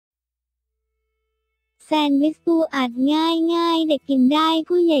แซนด์วิชปูอัดง่ายเด็กกินได้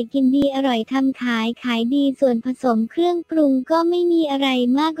ผู้ใหญ่กินดีอร่อยทำขายดีส่วนผสมเครื่องปรุงก็ไม่มีอะไร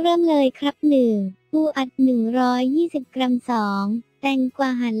มากเริ่มเลยครับ 1. ปูอัด120 กรัม 2. แตงกวา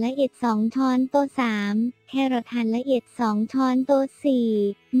หั่นละเอียด2 ช้อนโต๊ะ 3. แครอทหั่นละเอียด2 ช้อนโต๊ะ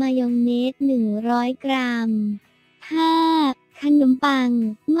 4. มายองเนส100 กรัม 5. ขนมปัง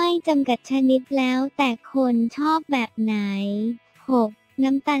ไม่จำกัดชนิดแล้วแต่คนชอบแบบไหน 6.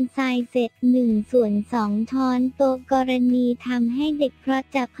 น้ำตาลทรายเศษ1/2 ช้อนโต๊ะกรณีทำให้เด็กเพราะ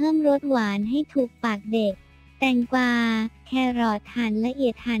จะเพิ่มรสหวานให้ถูกปากเด็กแตงกวาแครอทหั่นละเอี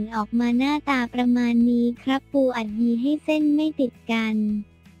ยดหั่นออกมาหน้าตาประมาณนี้ครับปูอัดยีให้เส้นไม่ติดกัน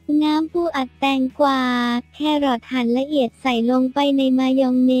น้ำปูอัดแตงกวาแครอทหั่นละเอียดใส่ลงไปในมาย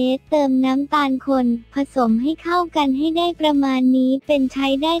องเนสเติมน้ำตาลคนผสมให้เข้ากันให้ได้ประมาณนี้เป็นใช้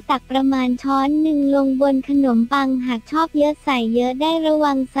ได้ตักประมาณช้อนหนึ่งลงบนขนมปังหากชอบเยอะใส่เยอะได้ระ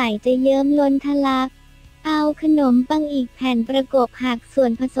วังใส่จะเยิ้มล้นทะลักเอาขนมปังอีกแผ่นประกบหากส่ว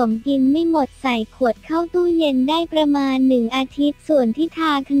นผสมกินไม่หมดใส่ขวดเข้าตู้เย็นได้ประมาณ1 อาทิตย์ส่วนที่ท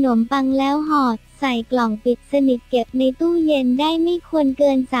าขนมปังแล้วห่อใส่กล่องปิดสนิทเก็บในตู้เย็นได้ไม่ควรเกิ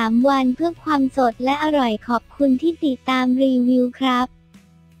น3 วันเพื่อความสดและอร่อยขอบคุณที่ติดตามรีวิวครับ